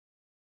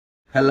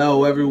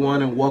Hello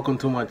everyone and welcome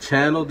to my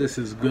channel. This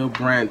is Good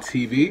Brand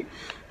TV.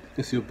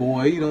 It's your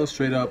boy,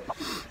 straight up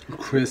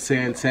Chris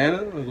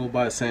Santana. I go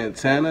by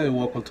Santana and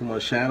welcome to my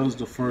channel. It's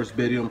the first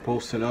video I'm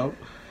posting up.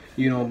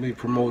 Me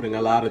promoting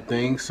a lot of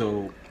things,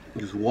 so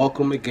just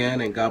welcome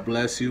again and God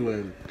bless you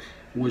and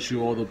wish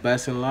you all the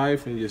best in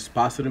life and just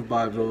positive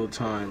vibes all the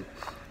time.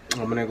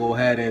 I'm gonna go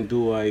ahead and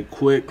do a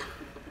quick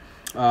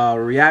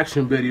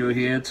reaction video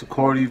here to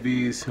Cardi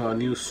B's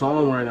new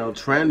song right now,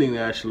 trending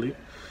actually.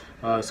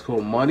 It's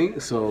called Money,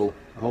 so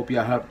I hope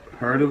y'all have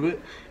heard of it.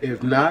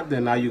 If not,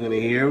 then now you're gonna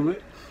hear of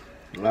it.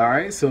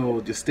 Alright, so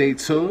just stay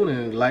tuned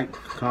and like,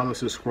 comment,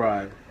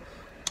 subscribe.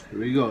 Here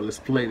we go, let's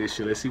play this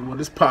shit. Let's see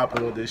what is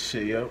popping with this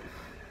shit, yo.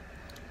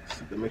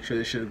 So make sure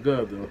this shit is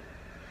good though.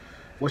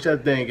 What y'all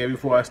think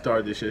before I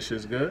start this shit?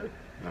 Shit's good?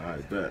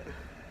 Alright, bet.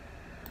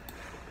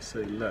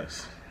 Say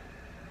less.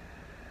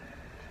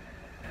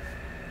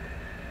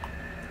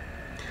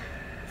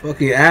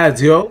 Fucking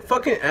ads, yo.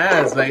 Fucking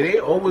ads. Like, they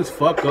always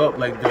fuck up,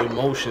 like, the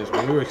emotions.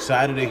 When you're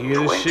excited to hear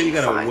this shit, you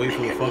gotta wait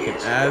for the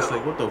fucking ads.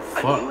 Like, what the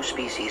fuck? Like,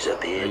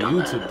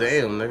 YouTube,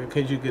 damn, nigga.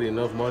 Can't you get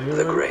enough money?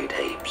 The great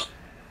apes.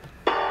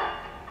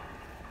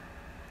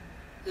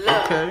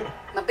 Okay.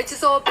 My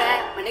bitches all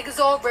bad, my niggas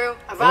all real.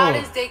 I ride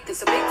in dick and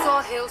some big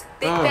tall hills.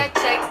 Big fat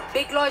checks,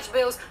 big large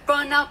bills.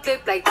 Run out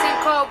flip like 10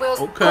 car wheels.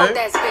 Okay. Fuck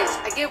that bitch,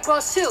 I give raw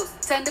chills.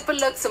 10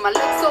 different looks and my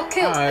looks so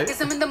kill. I kiss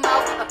them in the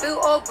mouth, I feel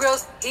all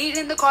grills. Heat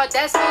in the car,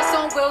 that's what's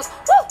on wheels.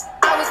 Woo!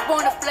 I was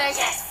born to flex.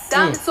 Yes.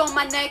 Diamonds on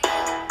my neck.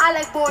 I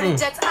like boarding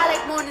jets, I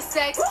like more than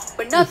sex.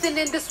 But nothing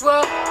in this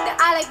world that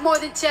I like more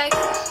than checks.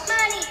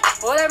 Money.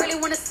 All I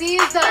really wanna see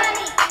is the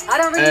money. I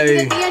don't really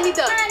need to be any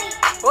the money.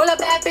 All a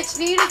bad bitch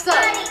need is the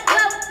money.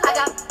 I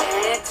got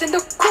bands in the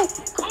coop,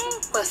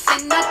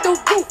 bustin' out the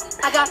roof.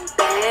 I got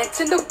bands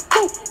in the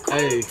coop.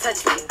 Hey.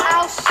 Touch me,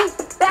 I'll shoot.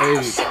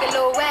 Hey. Shake a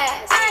little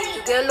ass.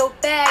 You get a little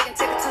bag and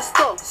take it to the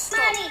store.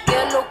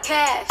 Get a little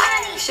cash.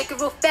 You shake it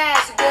real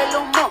fast. You get a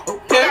little more.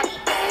 Okay. I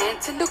got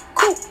bands in the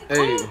coop.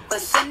 Hey.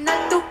 Bustin'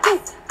 out the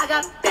roof. I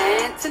got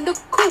bands in the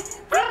coop.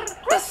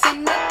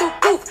 Bustin' out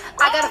the roof.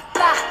 I gotta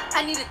fly.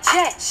 I need a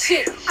jet.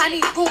 Shit. I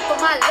need room for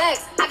my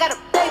legs. I got a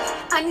baby.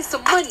 I need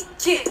some money.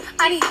 Yeah.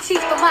 I need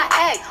teeth for my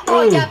egg.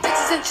 All y'all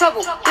bitches in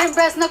trouble. Bring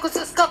brass knuckles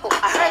to scuffle.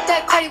 I heard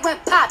that Cardi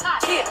went pop.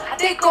 Yeah.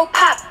 They go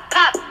pop.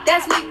 Pop.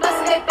 That's me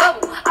bustin' that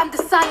bubble. I'm the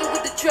Sonny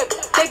with the drip.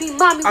 Baby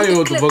mommy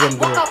with the clip.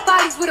 Walk out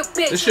bodies with a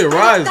bitch. This shit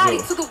rise though.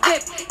 To the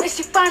whip. If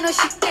she fine or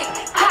she thick.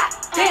 Hot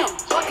damn.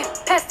 Walking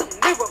past the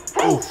mirror.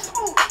 Oof.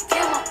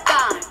 Damn, I'm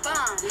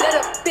fine. Let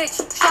a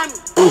bitch try me.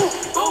 Oof.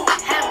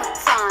 Hammer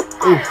time.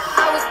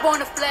 I was born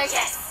to flex.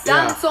 Yes.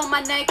 Diamonds on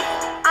my neck.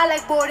 I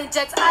like boarding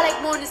jets. I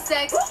like more than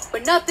sex.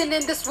 But nothing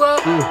in this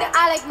world that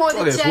I like more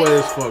than checks.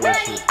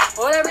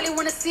 All I really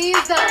wanna see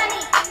is the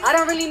money. I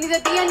don't really need a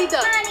D, I need the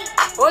money.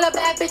 All a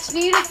bad bitch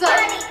need is the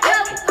money.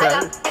 I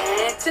got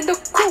bands in the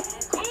coop,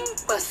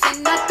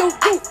 bustin' out the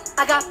roof.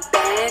 I got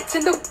bands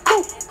in the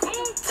coop.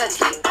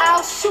 Touch me,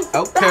 I'll shoot.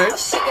 Okay.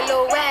 Shake a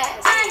little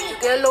ass. You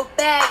get a little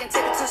bag and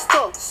take it to the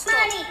store.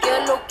 Get a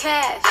little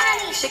cash.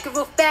 You shake it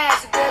real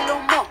fast. You get a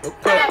little more.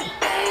 I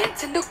got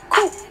bands in the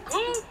coop,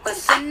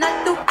 bustin'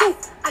 out the roof.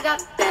 I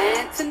got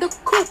bands in the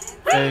coop.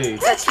 Hey.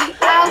 Touch me,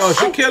 I'll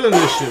shoot. She killing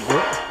this shit,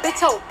 bro.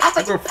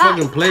 I can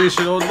fucking play this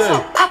shit all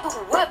day.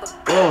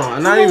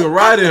 I'm not even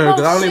riding her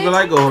because I don't even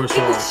like all her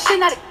songs.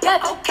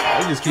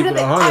 I just keep it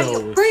 100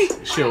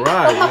 over. Shit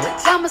ride, man.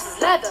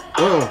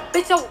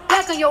 Bitch, I will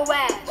back on your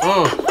ass.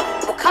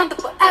 Wakanda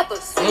forever.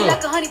 Sweet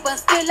like a honey bun,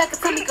 still like a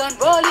Tommy gun.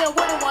 Roll in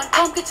with a one.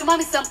 Come get your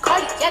mommy some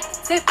Cardi at the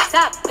tip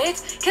top,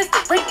 bitch. Kiss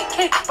the ring and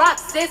kick rock,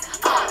 sis.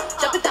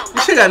 Jump it down.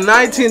 This shit got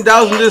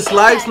 19,000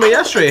 dislikes, man.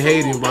 Y'all straight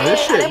hating, bro. This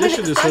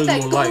shit deserves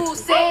more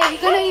likes.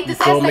 You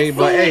feel me?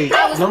 But hey,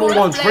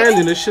 #1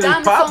 trending. This shit is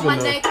popping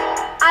though.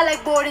 I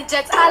like boarding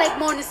jets, I like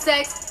more than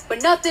sex.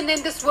 But nothing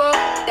in this world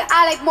that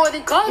I like more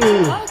than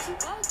culture.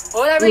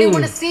 All I really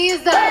wanna see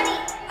is the money.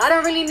 I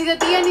don't really need a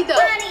D, I need the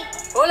money.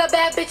 All a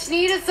bad bitch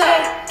need is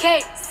a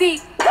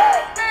KC.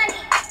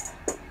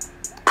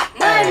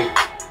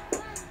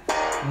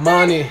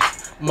 Money.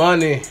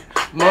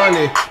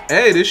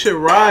 Hey, this shit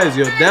rise,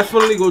 yo.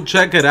 Definitely go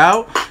check it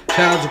out.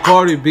 Shout out to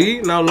Cardi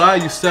B. Now lie,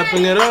 you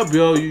stepping it up,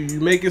 yo. You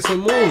making some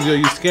moves, yo.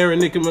 You scaring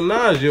Nicki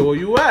Minaj, yo. Where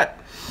you at?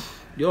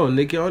 Yo,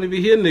 Nicki, I don't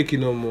even hear Nicki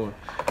no more.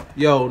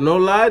 Yo, no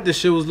lie, this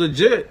shit was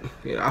legit.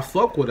 Yeah, I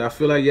fuck with it. I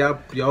feel like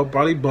y'all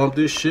probably bumped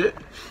this shit.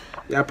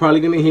 Y'all probably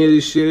gonna hear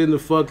this shit in the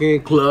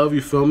fucking club,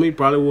 you feel me?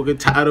 Probably will get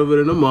tired of it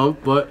in a month,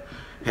 but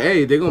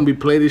hey, they gonna be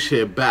playing this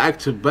shit back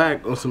to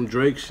back on some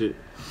Drake shit.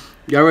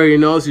 Y'all already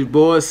know it's your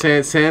boy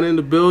Santana in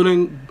the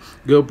building.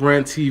 Good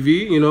Brand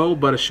TV,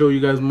 about to show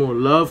you guys more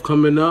love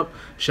coming up.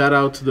 Shout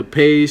out to the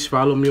page.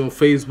 Follow me on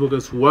Facebook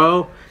as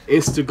well.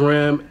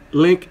 Instagram,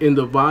 link in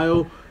the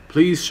bio.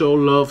 Please show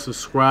love,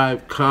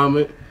 subscribe,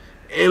 comment,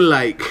 and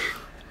like.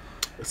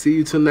 See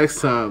you till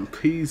next time.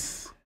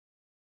 Peace.